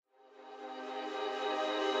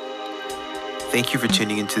Thank you for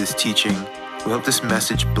tuning into this teaching. We hope this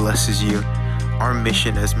message blesses you. Our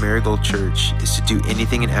mission as Marigold Church is to do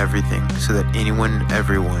anything and everything so that anyone and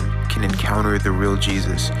everyone can encounter the real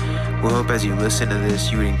Jesus. We hope as you listen to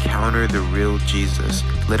this, you would encounter the real Jesus.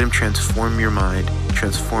 Let him transform your mind,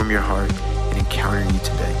 transform your heart, and encounter you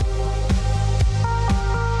today.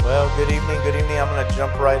 Well, good evening. I'm going to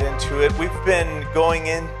jump right into it. We've been going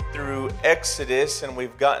in through Exodus, and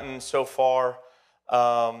we've gotten so far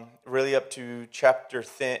really up to chapter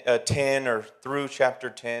 10 or through chapter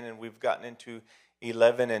 10, and we've gotten into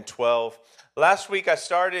 11 and 12. Last week I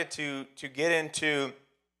started to get into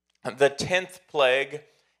the 10th plague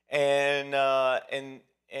and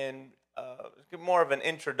more of an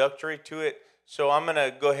introductory to it. So I'm going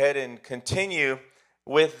to go ahead and continue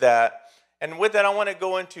with that. And with that, I want to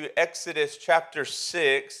go into Exodus chapter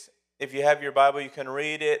 6. If you have your Bible, you can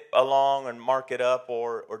read it along and mark it up,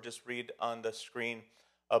 or just read on the screen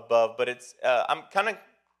above. But it's I'm kind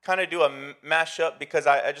of do a mashup because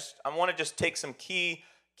I want to just take some key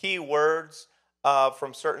words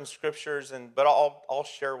from certain scriptures, but I'll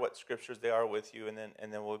share what scriptures they are with you, and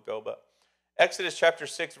then we'll go. But Exodus chapter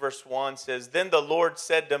 6 verse 1 says, "Then the Lord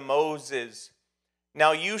said to Moses,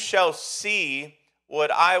 'Now you shall see what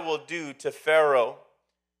I will do to Pharaoh.'"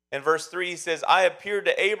 In verse 3 he says, "I appeared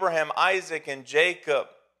to Abraham, Isaac, and Jacob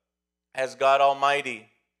as God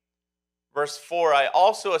Almighty." Verse 4, "I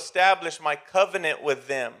also established my covenant with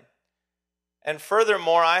them. And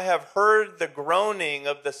furthermore, I have heard the groaning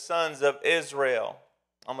of the sons of Israel."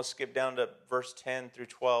 I'm going to skip down to verse 10 through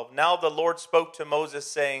 12. "Now the Lord spoke to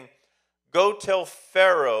Moses, saying, 'Go tell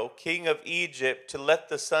Pharaoh, king of Egypt, to let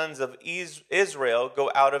the sons of Israel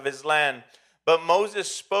go out of his land.' But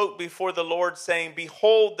Moses spoke before the Lord, saying,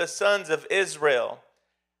 'Behold, the sons of Israel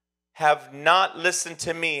have not listened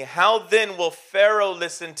to me. How then will Pharaoh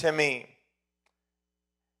listen to me?'"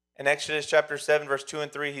 In Exodus chapter 7, verse 2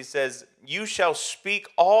 and 3, he says, "You shall speak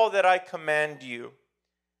all that I command you,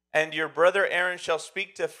 and your brother Aaron shall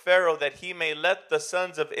speak to Pharaoh that he may let the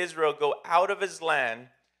sons of Israel go out of his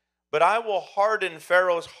land. But I will harden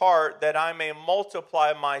Pharaoh's heart that I may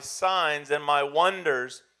multiply my signs and my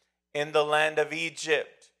wonders in the land of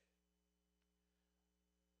Egypt."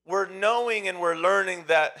 We're knowing and we're learning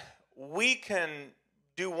that we can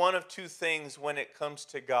do one of two things when it comes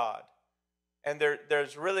to God. And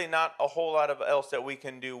there's really not a whole lot of else that we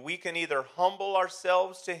can do. We can either humble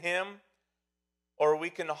ourselves to him, or we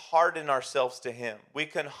can harden ourselves to him. We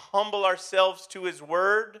can humble ourselves to his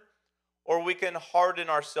word, or we can harden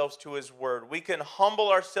ourselves to his word. We can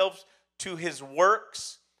humble ourselves to his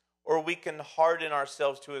works, or we can harden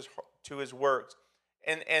ourselves to his works.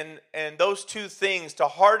 And those two things, to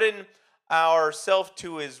harden ourselves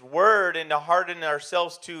to his word and to harden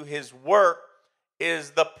ourselves to his work,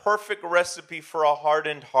 is the perfect recipe for a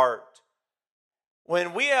hardened heart.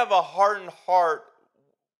 When we have a hardened heart,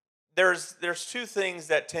 there's two things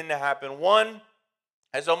that tend to happen. One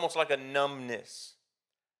is almost like a numbness.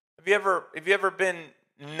 Have you ever been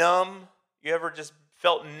numb? You ever just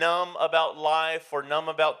felt numb about life or numb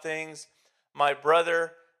about things? My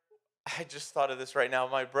brother, I just thought of this right now.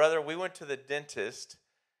 My brother, we went to the dentist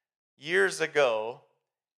years ago,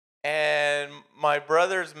 and my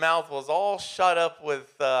brother's mouth was all shut up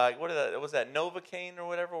with was that Novocaine or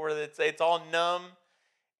whatever, where it's all numb,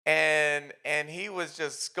 and he was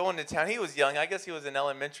just going to town. He was young, I guess he was in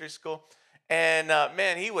elementary school, and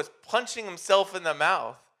man, he was punching himself in the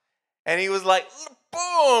mouth, and he was like,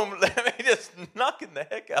 boom, he just knocking the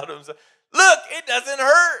heck out of himself. Look, it doesn't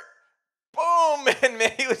hurt. Boom, and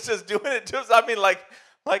man, he was just doing it to himself. I mean,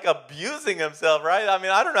 like abusing himself, right? I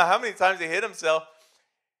mean, I don't know how many times he hit himself.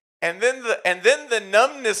 And then the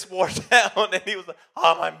numbness wore down, and he was like,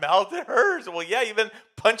 "Oh, my mouth, it hurts." Well, yeah, you've been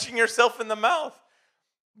punching yourself in the mouth.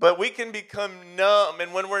 But we can become numb,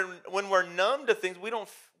 and when we're numb to things, we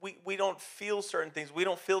don't feel certain things. We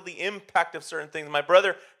don't feel the impact of certain things. My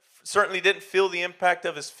brother certainly didn't feel the impact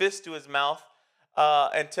of his fist to his mouth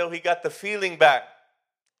until he got the feeling back.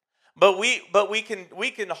 But we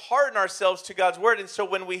can harden ourselves to God's word, and so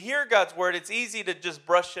when we hear God's word, it's easy to just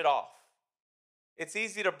brush it off. It's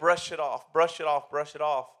easy to brush it off.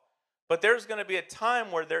 But there's going to be a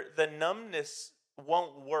time where the numbness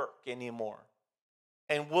won't work anymore,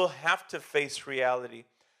 and we'll have to face reality.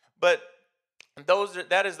 But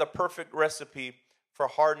that is the perfect recipe for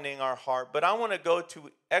hardening our heart. But I want to go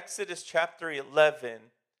to Exodus chapter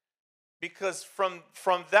 11, because from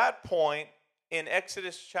that point in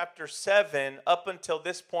Exodus chapter 7 up until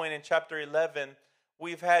this point in chapter 11,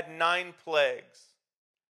 we've had 9 plagues.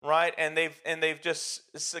 right? And they've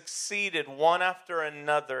just succeeded one after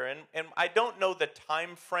another. And I don't know the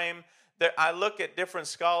time frame. I look at different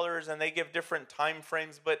scholars and they give different time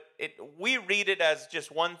frames, but we read it as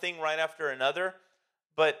just one thing right after another.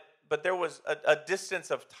 But there was a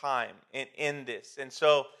distance of time in this. And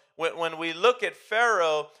so when we look at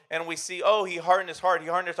Pharaoh and we see, oh, he hardened his heart,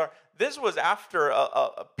 this was after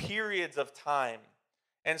a periods of time.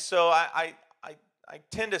 And so I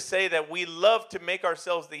tend to say that we love to make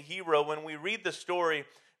ourselves the hero. When we read the story,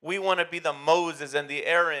 we want to be the Moses and the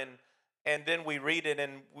Aaron. And then we read it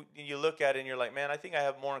and you look at it and you're like, man, I think I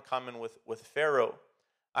have more in common with Pharaoh.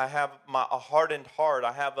 I have a hardened heart.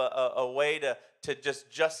 I have a way to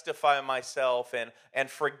just justify myself and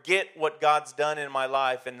forget what God's done in my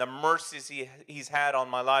life and the mercies he's had on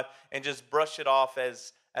my life and just brush it off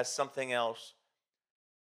as something else.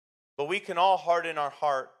 But we can all harden our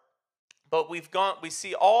heart. But we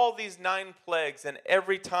see all these 9 plagues, and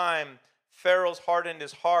every time Pharaoh's hardened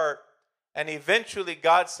his heart, and eventually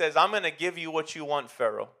God says, I'm going to give you what you want,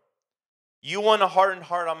 Pharaoh. You want a hardened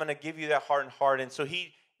heart, I'm going to give you that hardened heart. And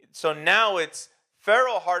so now it's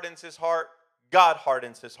Pharaoh hardens his heart, God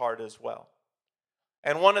hardens his heart as well.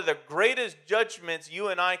 And one of the greatest judgments you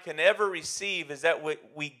and I can ever receive is that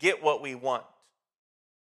we get what we want.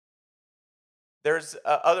 There's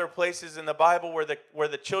other places in the Bible where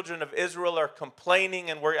the children of Israel are complaining,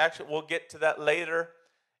 and we'll get to that later.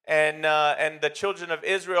 And the children of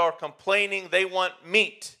Israel are complaining. They want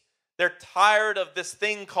meat. They're tired of this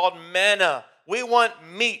thing called manna. We want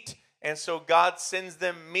meat. And so God sends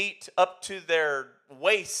them meat up to their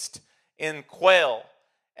waist in quail.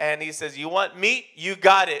 And he says, you want meat? You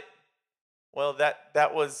got it. Well,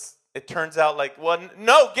 that was, it turns out like, well,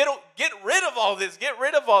 no, get rid of all this. Get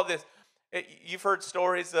rid of all this. You've heard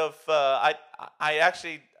stories of,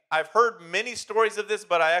 I've heard many stories of this,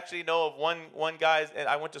 but I actually know of one guy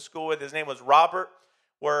I went to school with. His name was Robert,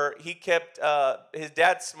 where he kept, his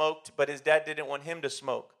dad smoked, but his dad didn't want him to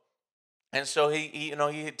smoke. And so he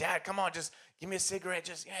Dad, come on, just give me a cigarette,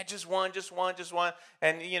 just one.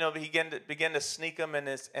 And he began to sneak them, and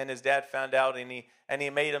his dad found out, and he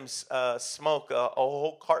made him smoke a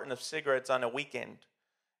whole carton of cigarettes on a weekend,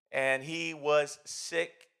 and he was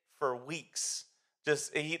sick for weeks.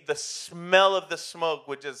 The smell of the smoke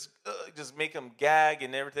would just make him gag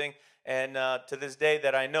and everything. And to this day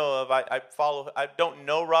that I know of, I don't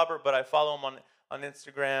know Robert, but I follow him on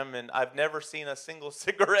Instagram, and I've never seen a single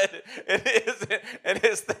cigarette in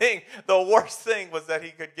his thing. The worst thing was that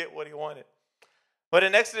he could get what he wanted. But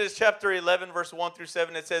in Exodus chapter 11, verse 1 through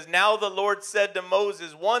 7, it says, Now the Lord said to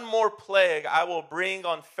Moses, one more plague I will bring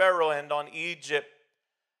on Pharaoh and on Egypt.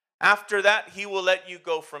 After that, he will let you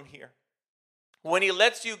go from here. When he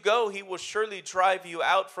lets you go, he will surely drive you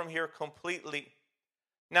out from here completely.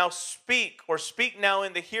 Now speak now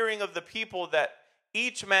in the hearing of the people, that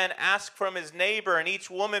each man ask from his neighbor and each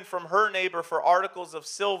woman from her neighbor for articles of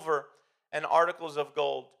silver and articles of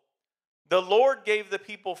gold. The Lord gave the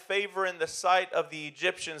people favor in the sight of the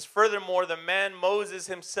Egyptians. Furthermore, the man Moses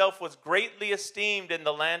himself was greatly esteemed in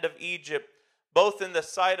the land of Egypt, both in the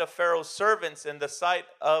sight of Pharaoh's servants and the sight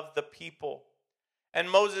of the people. And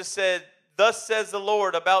Moses said, Thus says the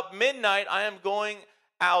Lord, about midnight I am going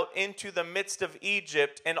out into the midst of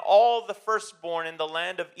Egypt, and all the firstborn in the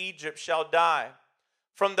land of Egypt shall die.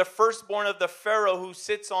 From the firstborn of the Pharaoh who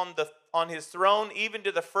sits on his throne, even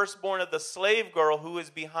to the firstborn of the slave girl who is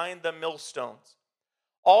behind the millstones.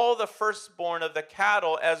 All the firstborn of the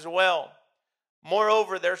cattle as well.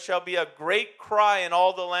 Moreover, there shall be a great cry in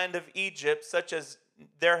all the land of Egypt, such as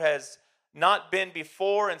there has not been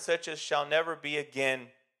before, and such as shall never be again.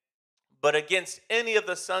 But against any of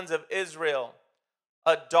the sons of Israel,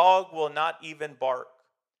 a dog will not even bark,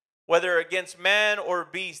 whether against man or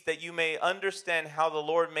beast, that you may understand how the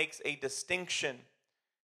Lord makes a distinction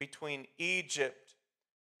between Egypt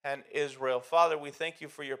and Israel. Father, we thank you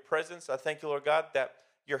for your presence. I thank you, Lord God, that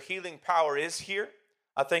your healing power is here.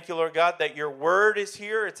 I thank you, Lord God, that your word is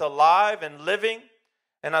here. It's alive and living.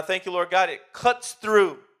 And I thank you, Lord God, it cuts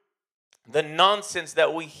through the nonsense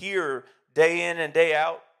that we hear day in and day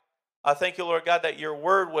out. I thank you, Lord God, that your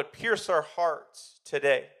word would pierce our hearts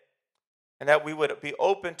today, and that we would be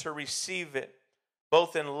open to receive it,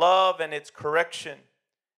 both in love and its correction.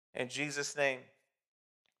 In Jesus' name,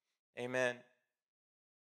 amen.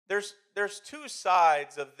 There's two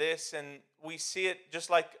sides of this, and we see it just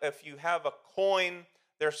like if you have a coin,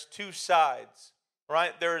 there's two sides,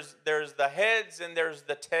 right? There's the heads and there's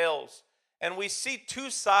the tails. And we see two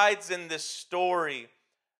sides in this story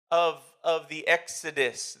of the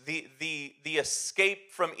Exodus, the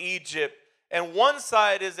escape from Egypt. And one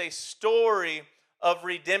side is a story of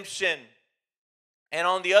redemption. And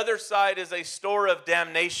on the other side is a story of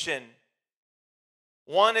damnation.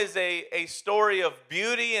 One is a story of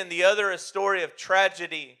beauty and the other a story of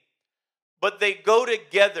tragedy. But they go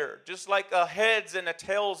together, just like a heads and a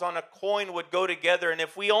tails on a coin would go together. And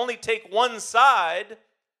if we only take one side,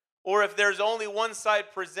 or if there's only one side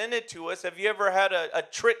presented to us, have you ever had a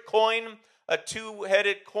trick coin, a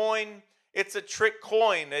two-headed coin? It's a trick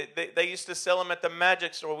coin. They used to sell them at the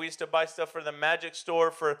magic store. We used to buy stuff for the magic store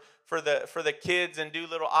for the kids and do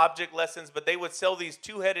little object lessons. But they would sell these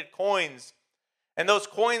two-headed coins. And those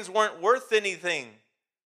coins weren't worth anything.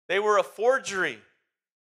 They were a forgery.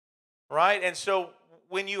 Right? And so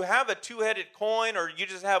when you have a two-headed coin, or you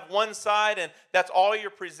just have one side and that's all you're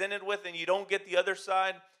presented with and you don't get the other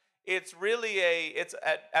side, it's really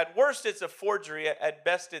at worst it's a forgery. At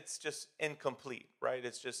best it's just incomplete, right?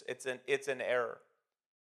 It's an error.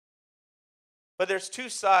 But there's two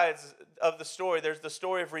sides of the story. There's the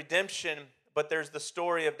story of redemption, but there's the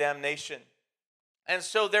story of damnation. And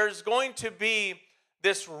so there's going to be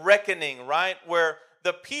this reckoning, right? Where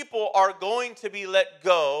the people are going to be let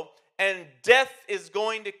go, and death is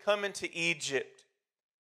going to come into Egypt.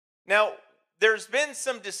 Now, there's been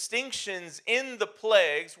some distinctions in the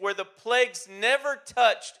plagues where the plagues never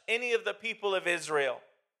touched any of the people of Israel.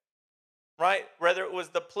 Right? Whether it was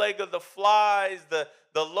the plague of the flies, the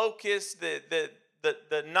locusts,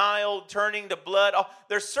 the Nile turning to blood.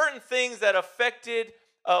 There's certain things that affected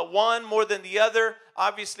one more than the other.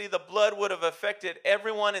 Obviously, the blood would have affected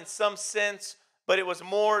everyone in some sense, but it was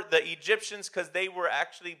more the Egyptians because they were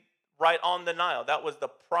actually right on the Nile. That was the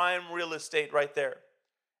prime real estate right there.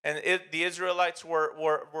 And the Israelites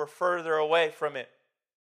were further away from it.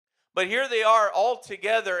 But here they are all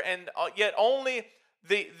together, and yet only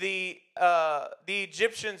the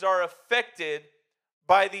Egyptians are affected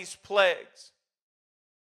by these plagues.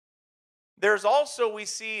 There's also, we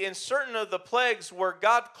see in certain of the plagues where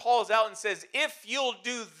God calls out and says, if you'll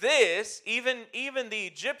do this, even the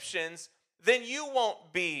Egyptians, then you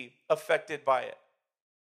won't be affected by it.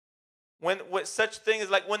 When such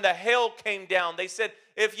things like when the hail came down, they said,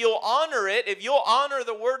 if you'll honor it, if you'll honor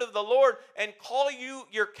the word of the Lord and call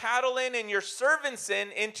your cattle in and your servants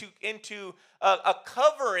into a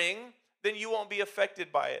covering, then you won't be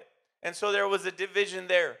affected by it. And so there was a division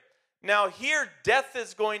there. Now here, death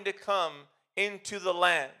is going to come into the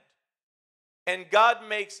land. And God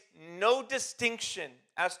makes no distinction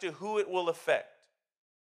as to who it will affect.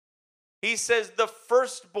 He says the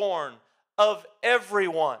firstborn of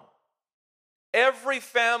everyone. Every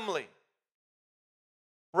family,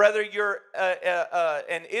 whether you're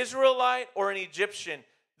an Israelite or an Egyptian,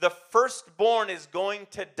 the firstborn is going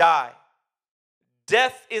to die.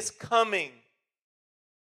 Death is coming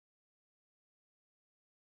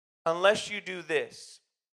unless you do this.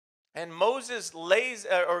 And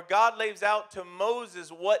God lays out to Moses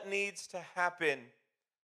what needs to happen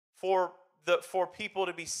for people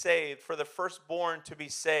to be saved, for the firstborn to be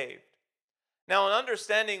saved. Now, in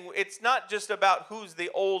understanding, it's not just about who's the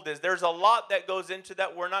oldest. There's a lot that goes into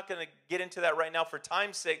that. We're not going to get into that right now for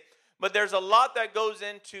time's sake. But there's a lot that goes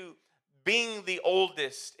into being the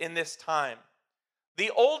oldest in this time.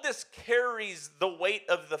 The oldest carries the weight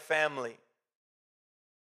of the family.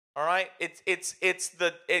 All right?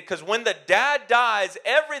 Because when the dad dies,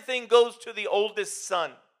 everything goes to the oldest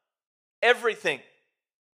son. Everything.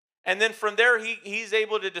 And then from there, he's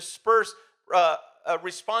able to disperse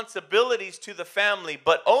responsibilities to the family,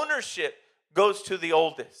 but ownership goes to the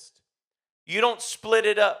oldest. You don't split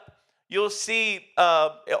it up. You'll see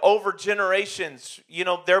over generations,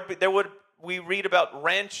 we read about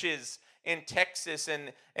ranches in Texas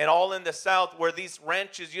and all in the South where these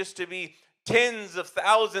ranches used to be tens of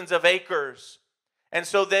thousands of acres. And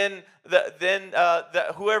so then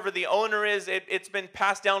whoever the owner is, it's been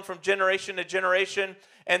passed down from generation to generation,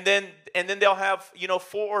 and then they'll have 4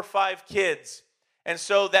 or 5 kids. And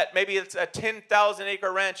so that maybe it's a 10,000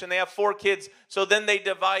 acre ranch and they have 4 kids. So then they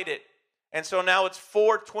divide it. And so now it's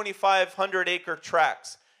 4 2,500 acre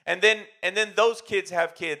tracts. And then those kids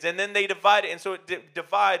have kids. And then they divide it. And so it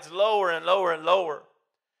divides lower and lower and lower.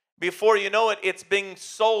 Before you know it, it's being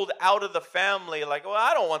sold out of the family. Like, well,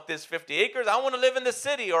 I don't want this 50 acres. I want to live in the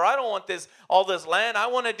city. Or I don't want all this land. I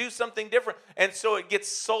want to do something different. And so it gets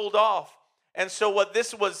sold off. And so what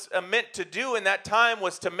this was meant to do in that time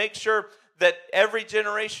was to make sure that every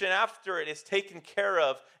generation after it is taken care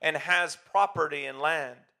of and has property and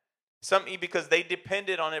land. Because they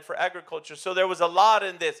depended on it for agriculture. So there was a lot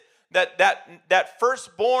in this. That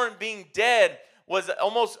firstborn being dead was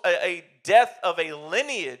almost a death of a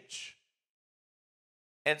lineage.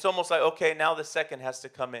 And it's almost like, okay, now the second has to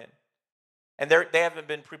come in. And they haven't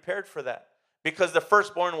been prepared for that. because the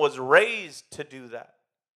firstborn was raised to do that.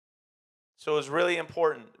 So it was really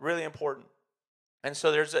important, really important. And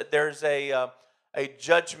so there's a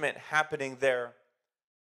judgment happening there.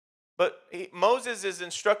 But Moses is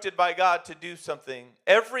instructed by God to do something.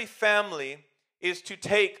 Every family is to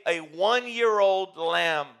take a 1-year-old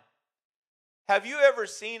lamb. Have you ever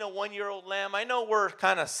seen a 1-year-old lamb? I know we're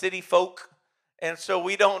kind of city folk, and so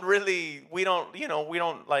we don't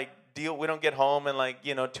like deal. We don't get home and like,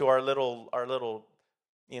 to our little,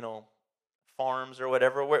 farms or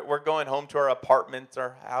whatever. We're going home to our apartments,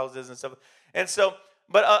 our houses and stuff. And so,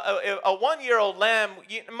 but a 1-year-old lamb,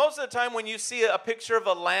 most of the time when you see a picture of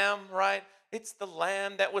a lamb, right, it's the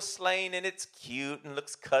lamb that was slain, and it's cute and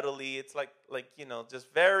looks cuddly. It's like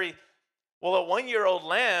just very, well, a 1-year-old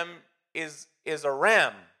lamb is a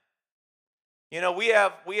ram. We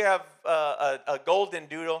have a golden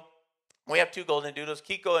doodle. We have 2 golden doodles,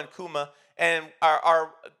 Kiko and Kuma, and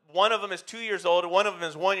our one of them is 2 years old, one of them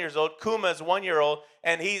is 1 year old. Kuma is 1 year old,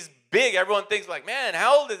 and he's big. Everyone thinks like, man,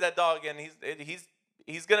 how old is that dog? And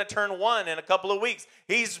he's going to turn 1 in a couple of weeks.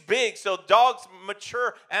 He's big, so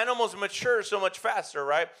animals mature so much faster,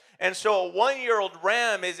 right? And so a 1-year-old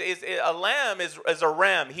ram is a lamb is a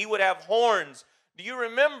ram. He would have horns. Do you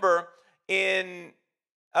remember in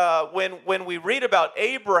when we read about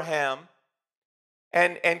Abraham?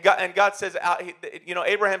 And God says,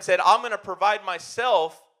 Abraham said, I'm going to provide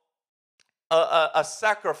myself a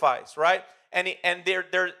sacrifice, right? And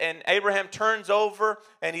Abraham turns over,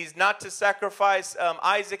 and he's not to sacrifice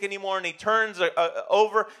Isaac anymore, and he turns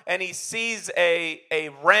over, and he sees a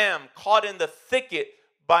ram caught in the thicket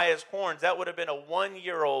by his horns. That would have been a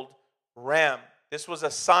 1-year-old ram. This was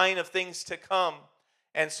a sign of things to come.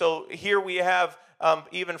 And so here we have,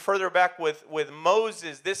 even further back with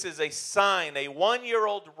Moses, this is a sign. A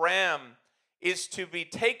 1-year-old ram is to be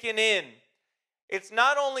taken in. It's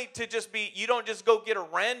not only to just be, you don't just go get a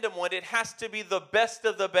random one. It has to be the best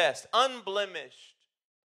of the best, unblemished.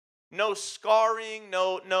 No scarring,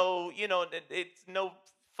 it's no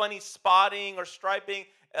funny spotting or striping,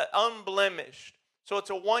 unblemished. So it's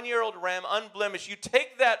a 1-year-old ram, unblemished. You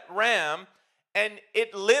take that ram, and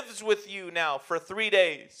it lives with you now for 3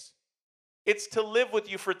 days. It's to live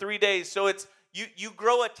with you for 3 days. So it's you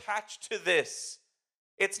grow attached to this.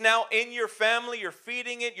 It's now in your family. You're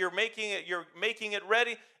feeding it. You're making it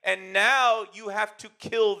ready. And now you have to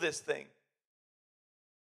kill this thing.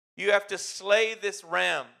 You have to slay this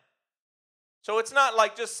ram. So it's not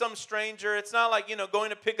like just some stranger. It's not like,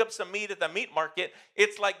 going to pick up some meat at the meat market.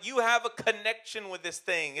 It's like you have a connection with this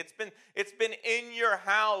thing. It's been in your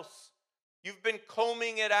house. You've been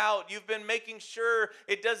combing it out. You've been making sure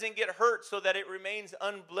it doesn't get hurt so that it remains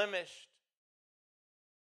unblemished.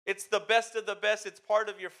 It's the best of the best. It's part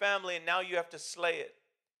of your family, and now you have to slay it.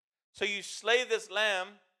 So you slay this lamb.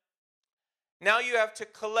 Now you have to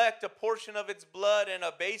collect a portion of its blood in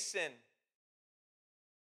a basin.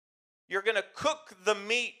 You're going to cook the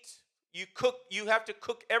meat. You have to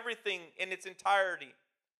cook everything in its entirety.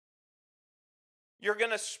 You're going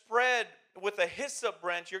to spread with a hyssop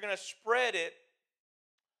branch. You're going to spread it,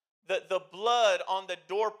 the blood on the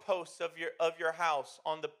doorposts of your house,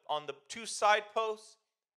 on the 2 side posts,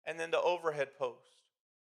 and then the overhead post.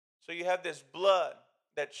 So you have this blood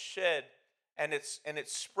that's shed, and it's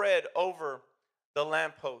spread over the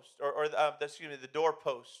lamppost, or the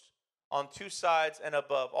doorpost, on 2 sides and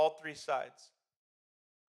above, all 3 sides.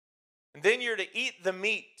 And then you're to eat the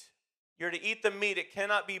meat. You're to eat the meat. It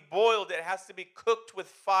cannot be boiled. It has to be cooked with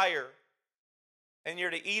fire. And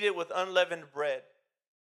you're to eat it with unleavened bread.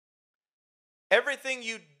 Everything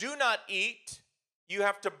you do not eat, you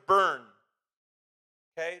have to burn.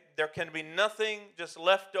 Okay? There can be nothing just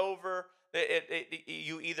left over.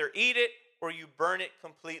 You either eat it or you burn it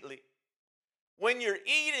completely. When you're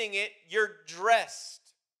eating it, you're dressed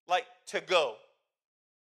like to go.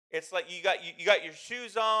 It's like you got your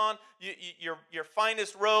shoes on, your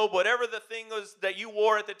finest robe, whatever the thing was that you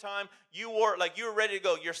wore at the time, you wore like you were ready to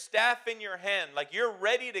go. Your staff in your hand, like you're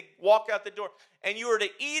ready to walk out the door. And you were to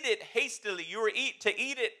eat it hastily. You were to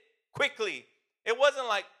eat it quickly. It wasn't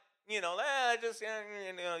like,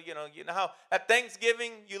 how at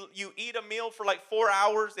Thanksgiving you eat a meal for like 4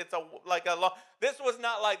 hours. It's like a long. This was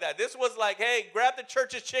not like that. This was like, hey, grab the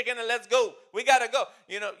church's chicken and let's go. We gotta go.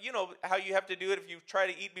 You know how you have to do it if you try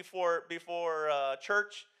to eat before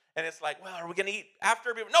church, and it's like, well, are we gonna eat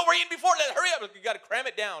after? No, we're eating before. Let's hurry up. You got to cram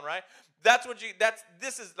it down, right?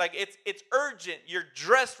 This is like it's urgent. You're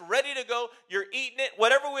dressed, ready to go. You're eating it.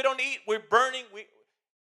 Whatever we don't eat, we're burning.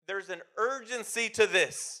 There's an urgency to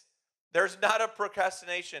this. There's not a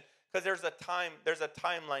procrastination because there's a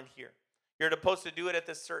timeline here. You're supposed to do it at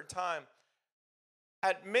this certain time.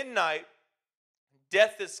 At midnight,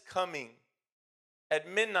 death is coming. At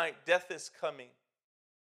midnight, death is coming.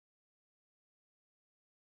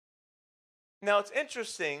 Now, it's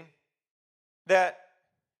interesting that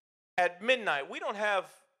at midnight, we don't have,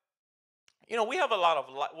 we have a lot of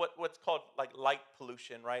what's called like light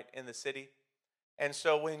pollution, right, in the city. And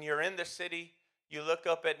so when you're in the city, you look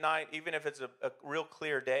up at night, even if it's a real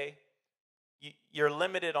clear day, you're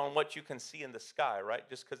limited on what you can see in the sky, right,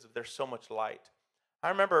 just because there's so much light. I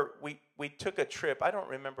remember we took a trip. I don't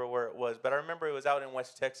remember where it was, but I remember it was out in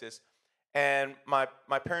West Texas. And my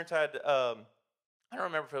parents had, I don't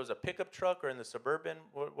remember if it was a pickup truck or in the Suburban,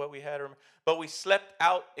 what we had. But we slept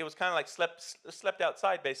out. It was kind of like slept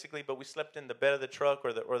outside, basically, but we slept in the bed of the truck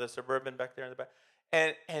or the Suburban back there in the back.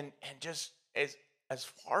 And just as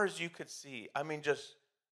far as you could see, I mean,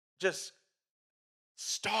 just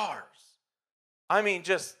stars. I mean,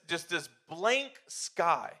 just this blank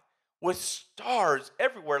sky with stars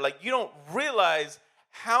everywhere. Like, you don't realize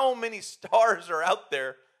how many stars are out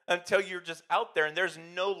there until you're just out there, and there's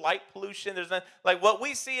no light pollution. There's not, like, what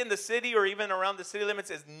we see in the city or even around the city limits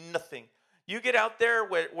is nothing. You get out there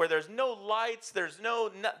where there's no lights, there's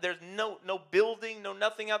no building, no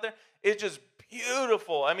nothing out there. It's just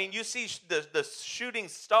beautiful. I mean, you see the shooting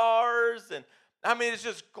stars, and I mean, it's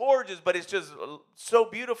just gorgeous, but it's just so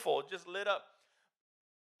beautiful, just lit up.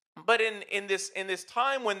 But in this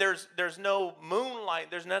time when there's no moonlight,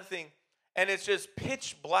 there's nothing, and it's just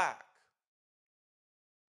pitch black.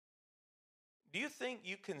 Do you think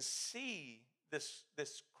you can see this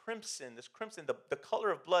crimson, the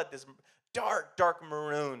color of blood, this dark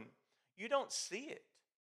maroon? You don't see it.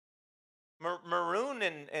 Maroon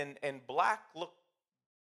and black look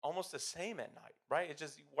almost the same at night, right? It's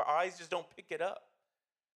just, our eyes just don't pick it up.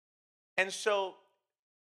 And so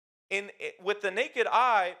with the naked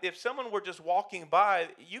eye, if someone were just walking by,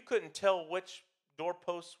 you couldn't tell which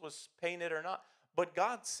doorpost was painted or not, but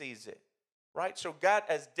God sees it. Right? So God,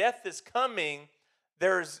 as death is coming,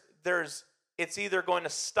 it's either going to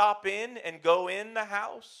stop in and go in the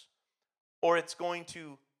house, or it's going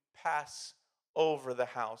to pass over the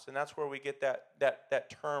house. And that's where we get that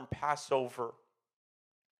term Passover.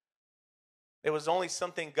 It was only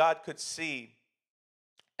something God could see.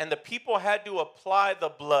 And the people had to apply the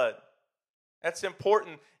blood. That's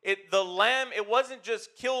important. The lamb, it wasn't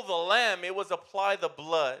just kill the lamb, it was apply the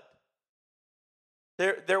blood.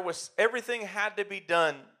 There was, everything had to be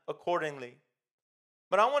done accordingly.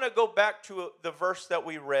 But I want to go back to the verse that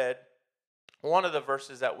we read, one of the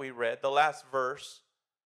verses that we read, the last verse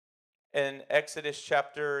in Exodus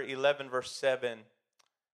chapter 11, verse 7.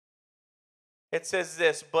 It says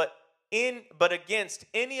this, but against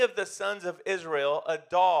any of the sons of Israel, a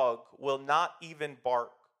dog will not even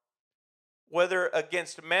bark, whether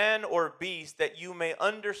against man or beast, that you may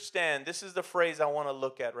understand. This is the phrase I want to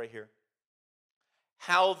look at right here.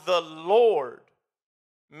 How the Lord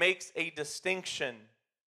makes a distinction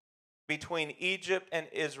between Egypt and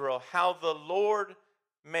Israel. How the Lord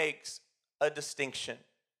makes a distinction.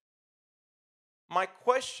 My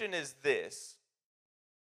question is this.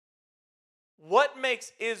 What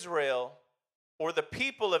makes Israel, or the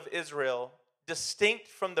people of Israel, distinct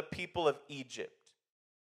from the people of Egypt?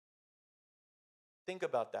 Think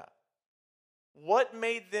about that. What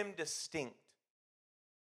made them distinct?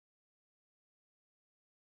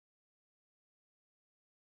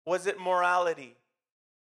 Was it morality?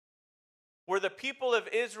 Were the people of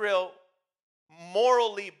Israel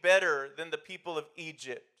morally better than the people of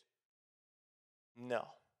Egypt? No.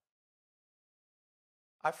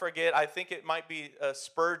 I forget, I think it might be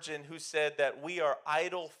Spurgeon who said that we are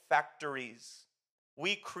idol factories.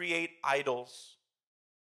 We create idols.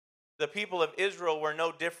 The people of Israel were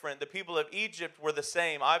no different. The people of Egypt were the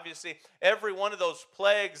same. Obviously, every one of those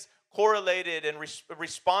plagues correlated and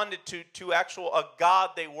responded to a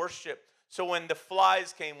God they worshiped. So when the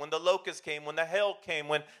flies came, when the locusts came, when the hail came,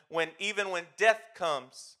 even when death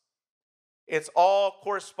comes, it's all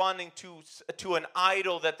corresponding to an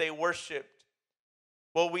idol that they worshiped.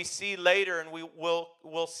 Well, we see later, and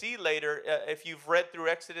we'll see later, if you've read through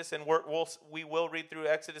Exodus, and we will read through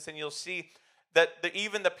Exodus, and you'll see that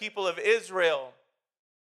even the people of Israel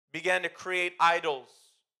began to create idols.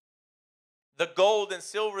 The gold and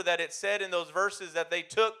silver that it said in those verses that they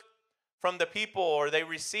took from the people, or they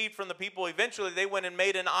received from the people, eventually they went and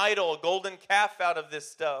made an idol, a golden calf out of this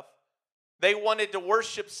stuff. They wanted to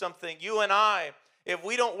worship something. You and I, if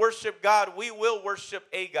we don't worship God, we will worship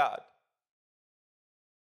a God.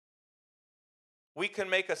 We can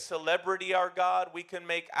make a celebrity our God. We can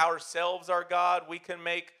make ourselves our God. We can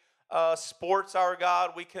make sports our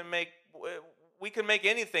God. We can make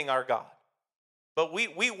anything our God. But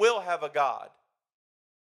we will have a God.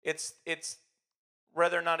 It's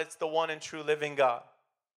whether or not it's the one and true living God.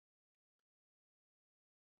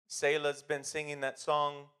 Selah's been singing that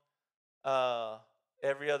song,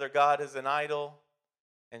 every other God is an idol.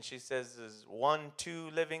 And she says, there's one, two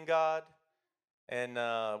living God. And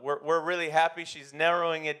we're really happy. She's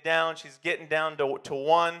narrowing it down. She's getting down to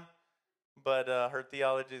one. But her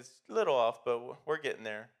theology is a little off, but we're getting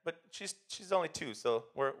there. But she's only two, so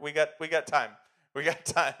we got time. We got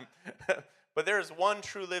time. But there is one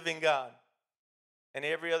true living God. And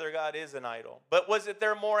every other God is an idol. But was it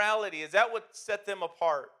their morality? Is that what set them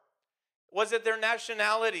apart? Was it their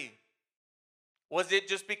nationality? Was it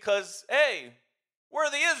just because, hey, we're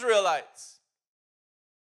the Israelites?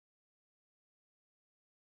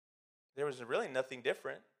 There was really nothing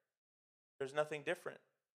different. There's nothing different.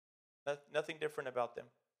 Nothing different about them.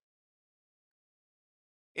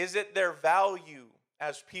 Is it their value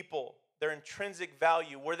as people, their intrinsic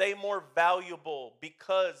value? Were they more valuable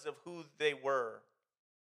because of who they were?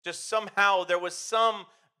 Just somehow there was some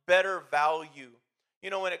better value. You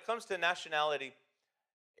know, when it comes to nationality,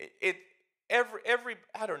 every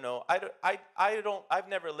I don't know. I've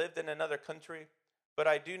never lived in another country, but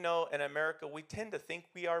I do know in America we tend to think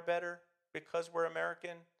we are better because we're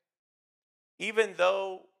American. Even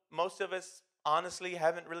though most of us honestly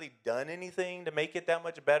haven't really done anything to make it that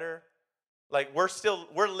much better. Like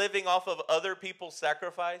we're living off of other people's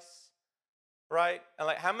sacrifice, right? And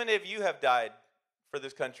like how many of you have died for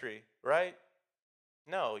this country, right?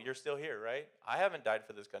 No, you're still here, right? I haven't died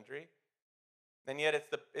for this country. And yet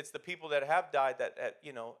it's the people that have died that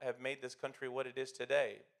have made this country what it is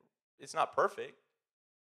today. It's not perfect,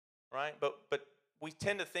 right? But we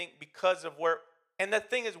tend to think because of where, and the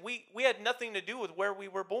thing is we had nothing to do with where we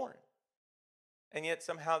were born. And yet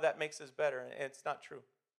somehow that makes us better, and it's not true.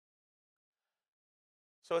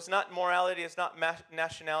 So it's not morality, it's not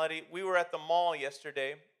nationality. We were at the mall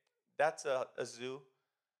yesterday. That's a zoo.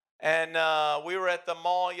 And we were at the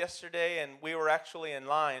mall yesterday, and we were actually in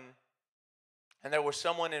line. And there was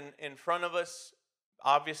someone in front of us,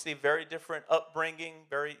 obviously very different upbringing,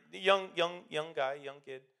 very young guy, young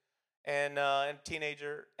kid, and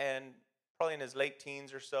teenager, and probably in his late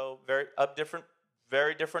teens or so,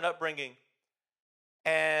 very different upbringing.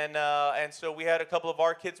 And so we had a couple of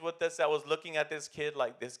our kids with us that was looking at this kid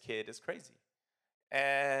like, this kid is crazy.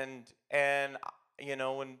 And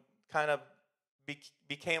when kind of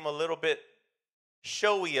became a little bit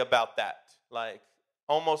showy about that, like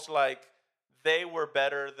almost like they were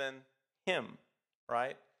better than him,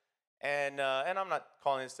 right? And I'm not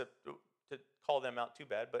calling this to call them out too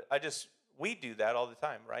bad, but we do that all the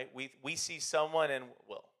time, right? We see someone and,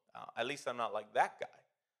 well, at least I'm not like that guy,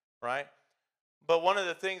 right? But one of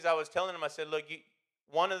the things I was telling him, I said, look,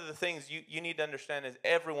 one of the things you need to understand is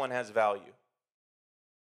everyone has value.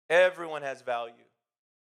 Everyone has value.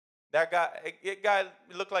 That guy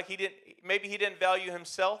looked like he didn't value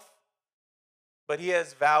himself, but he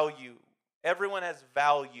has value. Everyone has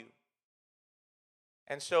value.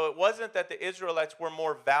 And so it wasn't that the Israelites were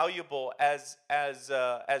more valuable as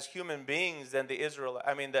human beings than the Israelites.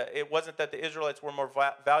 It wasn't that the Israelites were more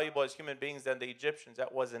valuable as human beings than the Egyptians.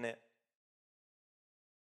 That wasn't it.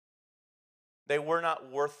 They were not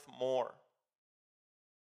worth more.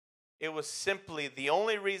 It was simply the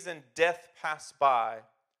only reason death passed by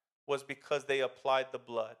was because they applied the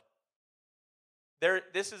blood.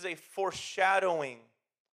 This is a foreshadowing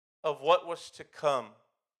of what was to come.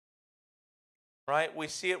 Right? We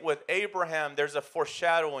see it with Abraham, there's a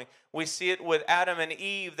foreshadowing. We see it with Adam and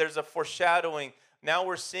Eve, there's a foreshadowing. Now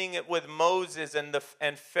we're seeing it with Moses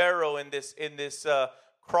and Pharaoh in this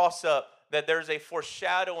cross up, that there's a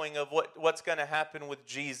foreshadowing of what's going to happen with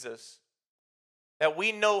Jesus. That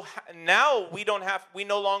we know now we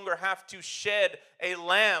no longer have to shed a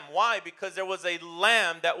lamb. Why? Because there was a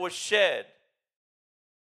lamb that was shed.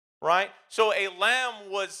 Right? So a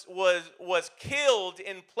lamb was killed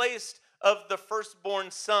in place of the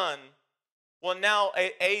firstborn son. Well, now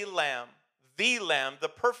a lamb,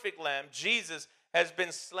 the perfect lamb, Jesus, has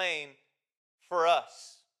been slain for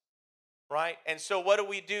us. Right? And so what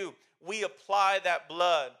do? We apply that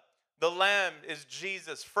blood. The lamb is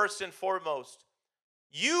Jesus, first and foremost.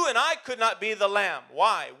 You and I could not be the lamb.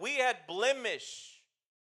 Why? We had blemish.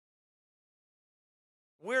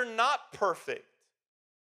 We're not perfect.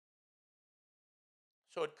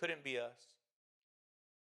 So it couldn't be us.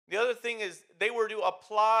 The other thing is they were to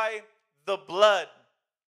apply the blood,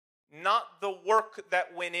 not the work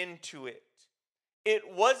that went into it. It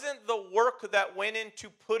wasn't the work that went into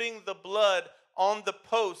putting the blood on the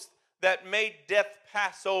post that made death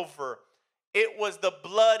pass over. It was the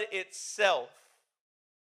blood itself.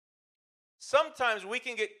 Sometimes we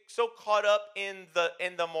can get so caught up in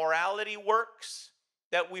the morality works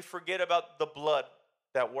that we forget about the blood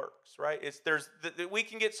that works, right? We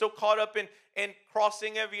can get so caught up in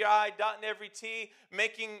crossing every I, dotting every T,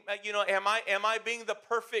 making am I being the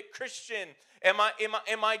perfect Christian? Am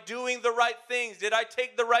I doing the right things? Did I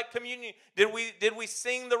take the right communion? Did we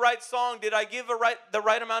sing the right song? Did I give the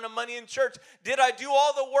right amount of money in church? Did I do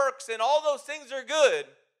all the works? And all those things are good,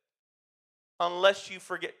 unless you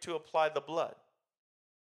forget to apply the blood.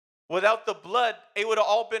 Without the blood, it would have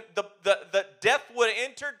all been, the death would have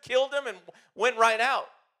entered, killed him, and went right out.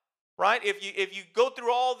 Right? If you go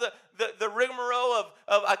through all the rigmarole of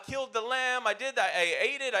I killed the lamb, I did that, I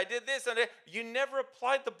ate it, I did this, and that, you never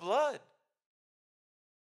applied the blood.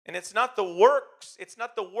 And it's not the works, it's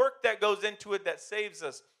not the work that goes into it that saves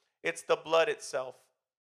us. It's the blood itself.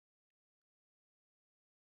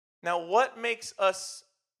 Now, what makes us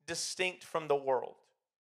distinct from the world?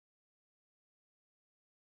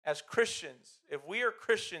 As Christians, if we are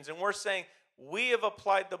Christians and we're saying we have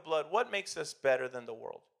applied the blood, what makes us better than the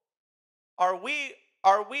world? Are we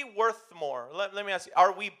worth more? Let me ask you,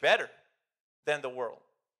 are we better than the world?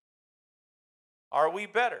 Are we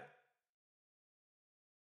better?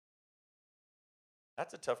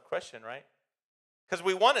 That's a tough question, right? Because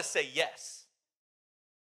we want to say yes.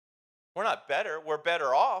 We're not better. We're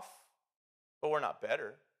better off, but we're not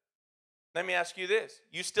better. Let me ask you this.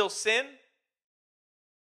 You still sin?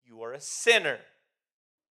 You are a sinner.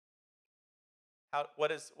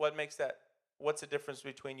 What makes that? What's the difference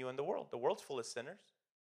between you and the world? The world's full of sinners.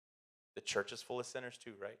 The church is full of sinners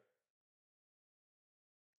too, right?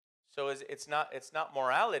 So it's not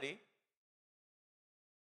morality.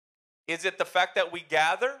 Is it the fact that we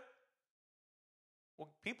gather? Well,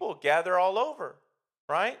 people gather all over,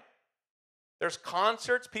 right? There's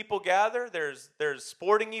concerts, people gather. There's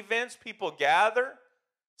sporting events, people gather.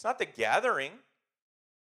 It's not the gathering.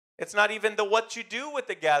 It's not even the what you do with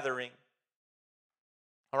the gathering.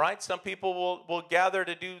 All right? Some people will gather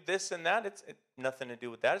to do this and that. It's nothing to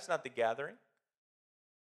do with that. It's not the gathering.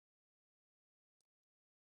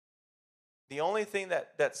 The only thing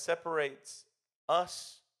that separates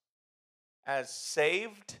us as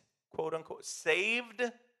saved, quote unquote, saved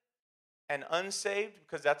and unsaved,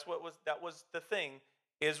 because that was the thing.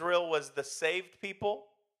 Israel was the saved people.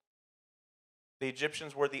 The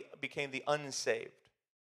Egyptians became the unsaved.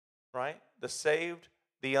 Right? The saved,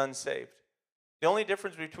 the unsaved. The only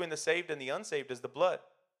difference between the saved and the unsaved is the blood.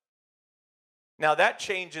 Now that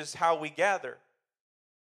changes how we gather.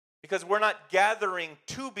 Because we're not gathering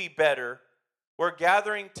to be better. We're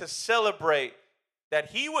gathering to celebrate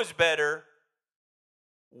that he was better.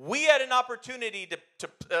 We had an opportunity to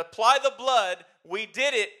apply the blood. We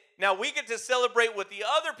did it. Now we get to celebrate with the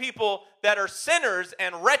other people that are sinners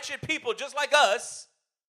and wretched people just like us.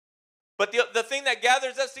 But the thing that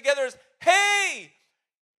gathers us together is, hey,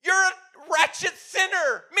 you're a wretched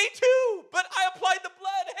sinner. Me too. But I applied the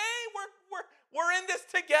blood. Hey, we're in this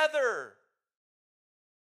together.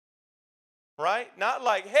 Right? Not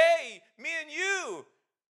like, hey, me and you,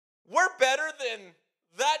 we're better than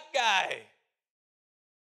that guy.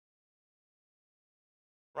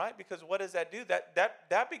 Right? Because what does that do?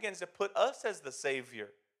 That begins to put us as the Savior.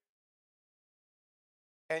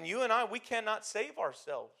 And you and I, we cannot save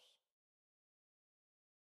ourselves.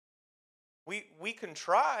 We can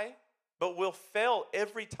try, but we'll fail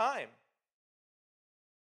every time.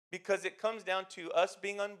 Because it comes down to us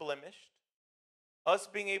being unblemished, us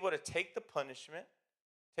being able to take the punishment,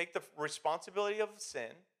 take the responsibility of sin,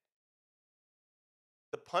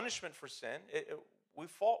 the punishment for sin.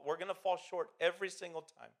 We're going to fall short every single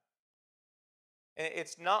time. And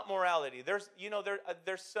it's not morality. There's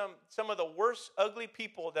some of the worst ugly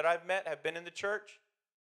people that I've met have been in the church,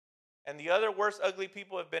 and the other worst ugly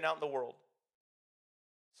people have been out in the world.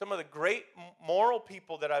 Some of the great moral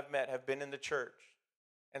people that I've met have been in the church.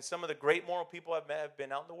 And some of the great moral people I've met have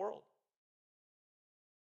been out in the world.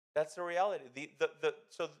 That's the reality.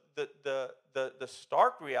 The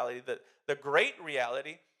stark reality, the great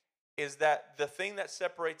reality is that the thing that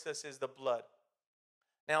separates us is the blood.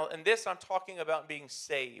 Now, in this, I'm talking about being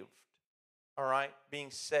saved. All right? Being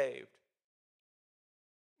saved.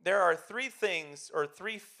 There are three things or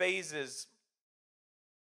three phases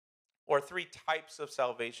or three types of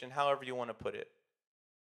salvation, however you want to put it.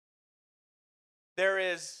 There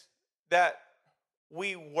is that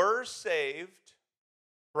we were saved,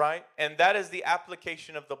 right? And that is the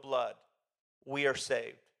application of the blood. We are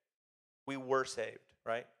saved. We were saved,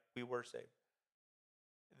 right? We were saved.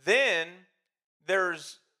 Then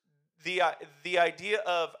there's the idea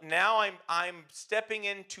of now I'm stepping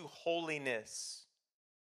into holiness,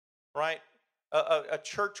 right? A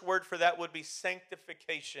church word for that would be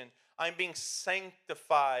sanctification. I'm being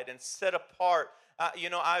sanctified and set apart.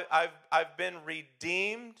 I've been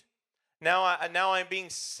redeemed. Now I'm being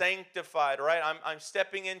sanctified, right? I'm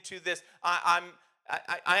stepping into this. I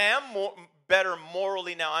am better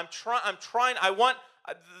morally now. I'm trying. I want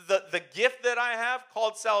the gift that I have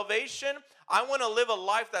called salvation. I want to live a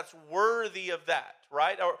life that's worthy of that,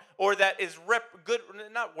 right? Or that is good,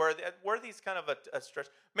 not worthy. Worthy is kind of a stretch.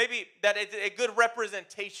 Maybe that is a good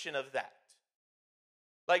representation of that.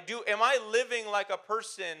 Like, am I living like a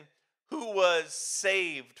person who was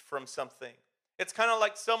saved from something? It's kind of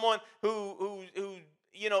like someone who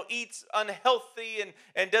eats unhealthy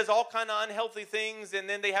and does all kind of unhealthy things, and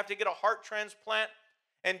then they have to get a heart transplant.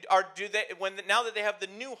 And now that they have the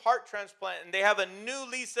new heart transplant and they have a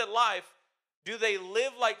new lease at life, do they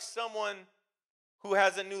live like someone who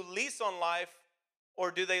has a new lease on life,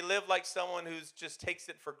 or do they live like someone who just takes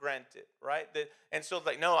it for granted, right? And so it's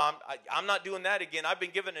like, no, I'm not doing that again. I've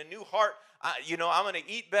been given a new heart. I'm going to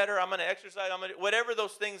eat better. I'm going to exercise. Whatever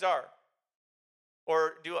those things are.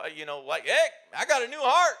 Or do like, hey, I got a new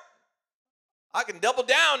heart. I can double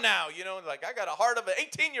down now. Like I got a heart of an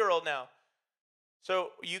 18-year-old now.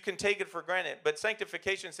 So you can take it for granted, but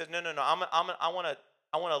sanctification says, no. I want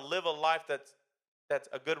to live a life that's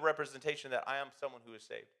a good representation that I am someone who is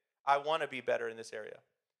saved. I want to be better in this area.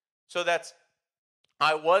 So that's,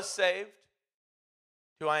 I was saved,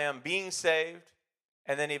 to I am being saved,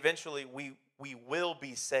 and then eventually we will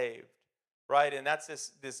be saved, right? And that's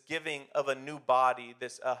this giving of a new body,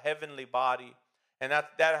 a heavenly body, and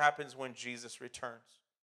that happens when Jesus returns.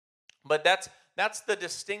 But that's the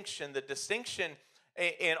distinction. The distinction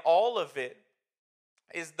in all of it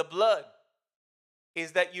is the blood,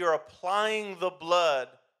 is that you're applying the blood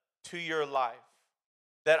to your life.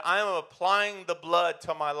 That I am applying the blood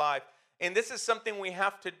to my life. And this is something we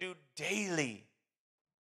have to do daily.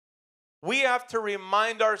 We have to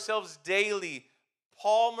remind ourselves daily,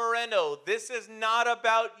 Paul Moreno, this is not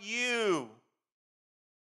about you.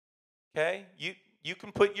 Okay? You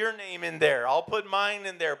can put your name in there. I'll put mine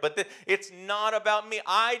in there. But it's not about me.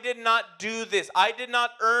 I did not do this. I did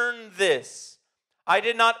not earn this. I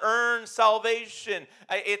did not earn salvation.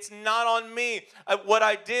 It's not on me. What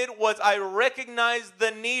I did was I recognized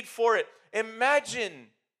the need for it. Imagine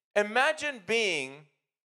being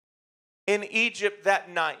in Egypt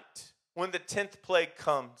that night when the 10th plague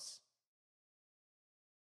comes.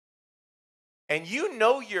 And you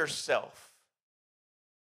know yourself.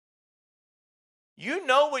 You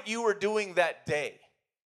know what you were doing that day,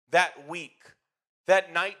 that week,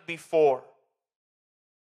 that night before.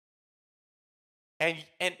 And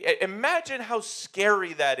imagine how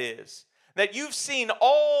scary that is. That you've seen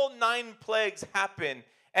all 9 plagues happen,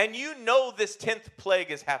 and you know this 10th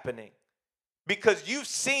plague is happening. Because you've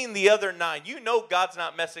seen the other 9. You know God's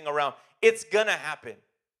not messing around. It's going to happen.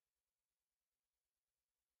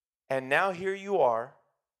 And now here you are.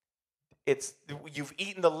 You've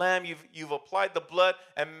eaten the lamb. You've applied the blood.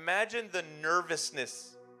 Imagine the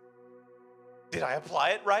nervousness. Did I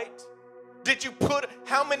apply it right? Did you put,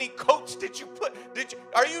 how many coats did you put?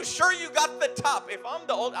 Are you sure you got the top? If I'm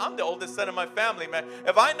the oldest son of my family, man.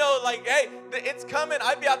 If I know, like, hey, it's coming,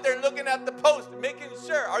 I'd be out there looking at the post, making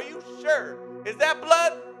sure. Are you sure? Is that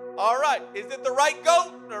blood? All right. Is it the right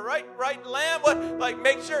goat? The right lamb? What? Like,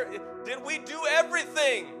 make sure. Did we do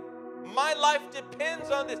everything? My life depends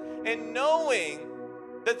on this. And knowing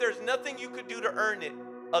that there's nothing you could do to earn it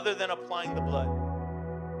other than applying the blood.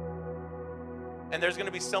 And there's going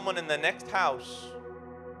to be someone in the next house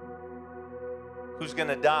who's going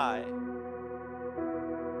to die.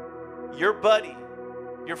 Your buddy,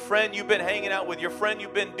 your friend you've been hanging out with, your friend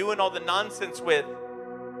you've been doing all the nonsense with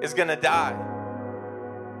is going to die.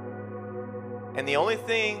 And the only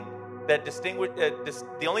thing that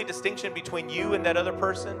the only distinction between you and that other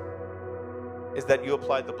person is that you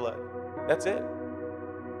applied the blood. That's it.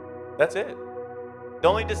 That's it. The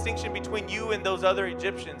only distinction between you and those other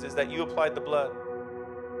Egyptians is that you applied the blood.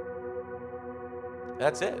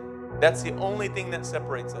 That's it. That's the only thing that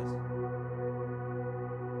separates us.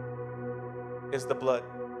 Is the blood.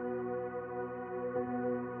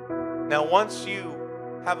 Now, once you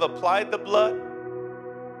have applied the blood,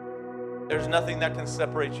 there's nothing that can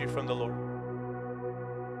separate you from the Lord.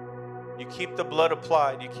 You keep the blood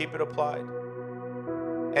applied. You keep it applied.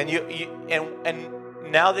 And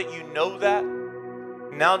and now that you know that,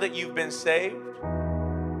 now that you've been saved,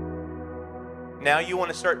 now you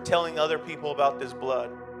want to start telling other people about this blood.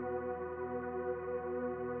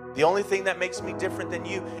 The only thing that makes me different than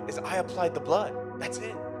you is I applied the blood. That's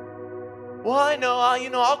it. Well, I know,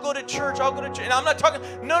 I'll go to church. And I'm not talking,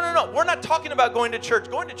 no. We're not talking about going to church.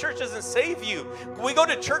 Going to church doesn't save you. We go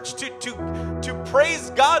to church to praise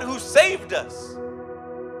God who saved us.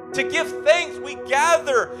 To give thanks, we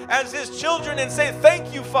gather as His children and say,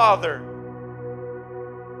 thank you, Father.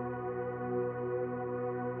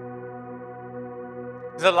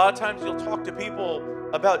 Because a lot of times you'll talk to people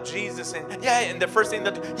about Jesus and the first thing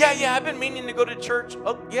they'll do, I've been meaning to go to church.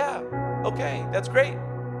 Oh, yeah, okay, that's great.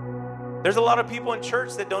 There's a lot of people in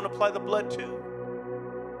church that don't apply the blood too.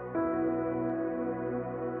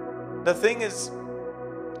 The thing is,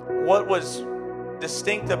 what was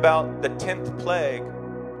distinct about the 10th plague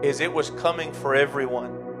is it was coming for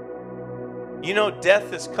everyone. You know,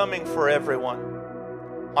 death is coming for everyone.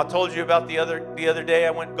 I told you about the other day,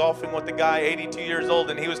 I went golfing with a guy, 82 years old,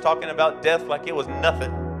 and he was talking about death like it was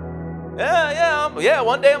nothing. One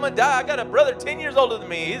day I'm going to die. I got a brother 10 years older than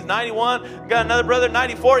me. He's 91. Got another brother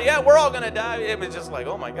 94. Yeah, we're all going to die. It was just like,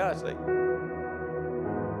 oh my gosh.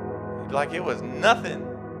 Like it was nothing.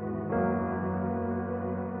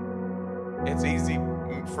 It's easy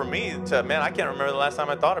for me to, man, I can't remember the last time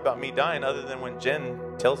I thought about me dying other than when Jen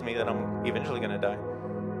tells me that I'm eventually going to die.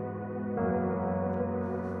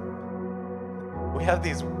 We have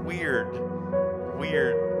these weird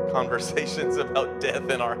conversations about death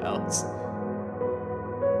in our house.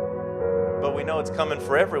 But we know it's coming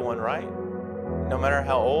for everyone, right? No matter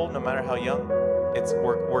how old, no matter how young,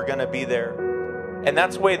 we're going to be there. And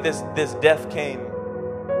that's the way this death came.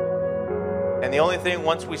 And the only thing,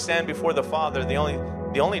 once we stand before the Father, the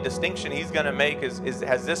only distinction He's going to make is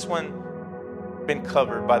has this one been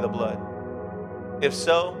covered by the blood? If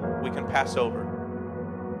so, we can pass over.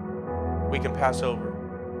 We can pass over.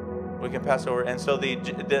 We can pass over. And so the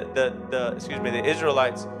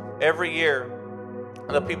Israelites, every year,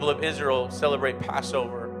 the people of Israel celebrate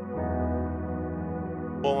Passover.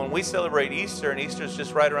 Well, when we celebrate Easter, and Easter is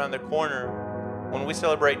just right around the corner, when we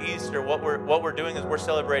celebrate Easter, what we're doing is we're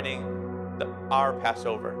celebrating our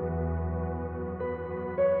Passover.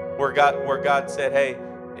 Where God said, hey,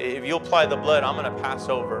 if you apply the blood, I'm going to pass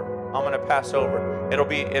over. I'm going to pass over.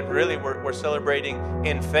 We're celebrating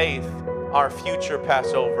in faith our future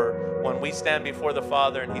Passover when we stand before the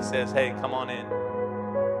Father and He says, hey, come on in.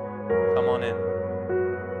 Come on in.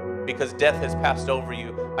 Because death has passed over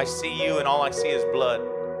you. I see you and all I see is blood.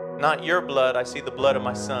 Not your blood, I see the blood of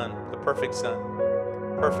my Son, the perfect Son.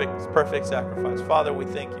 Perfect sacrifice. Father, we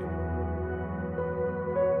thank you.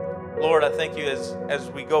 Lord, I thank you as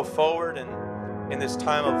we go forward and in this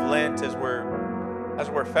time of Lent, as we're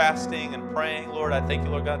fasting and praying, Lord, I thank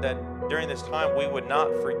you, Lord God, that during this time we would not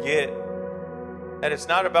forget that it's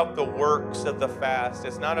not about the works of the fast.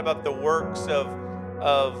 It's not about the works of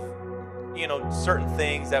certain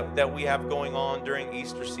things that we have going on during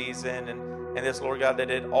Easter season and this, Lord God,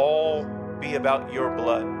 that it all be about your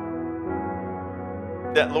blood.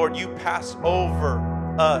 That, Lord, you pass over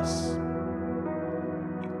us.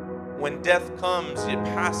 When death comes, it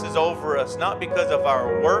passes over us, not because of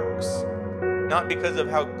our works, not because of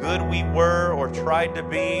how good we were or tried to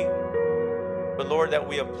be, but Lord, that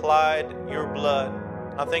we applied your blood.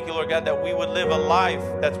 I thank you, Lord God, that we would live a life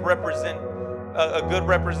that's a good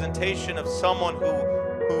representation of someone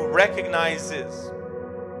who recognizes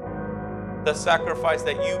the sacrifice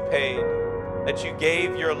that you paid, that you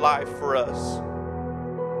gave your life for us.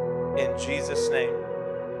 In Jesus' name.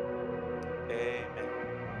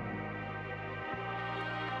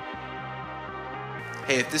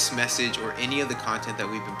 Hey, if this message or any of the content that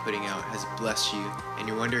we've been putting out has blessed you and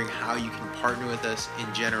you're wondering how you can partner with us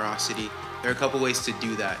in generosity, there are a couple ways to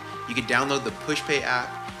do that. You can download the PushPay app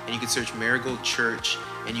and you can search Marigold Church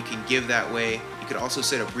and you can give that way. You could also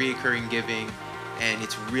set up reoccurring giving and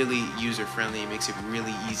it's really user-friendly. It makes it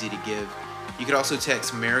really easy to give. You could also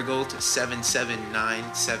text Marigold to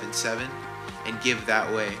 77977 and give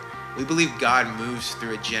that way. We believe God moves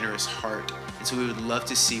through a generous heart, and so we would love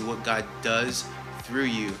to see what God does through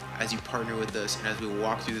you as you partner with us and as we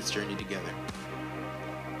walk through this journey together.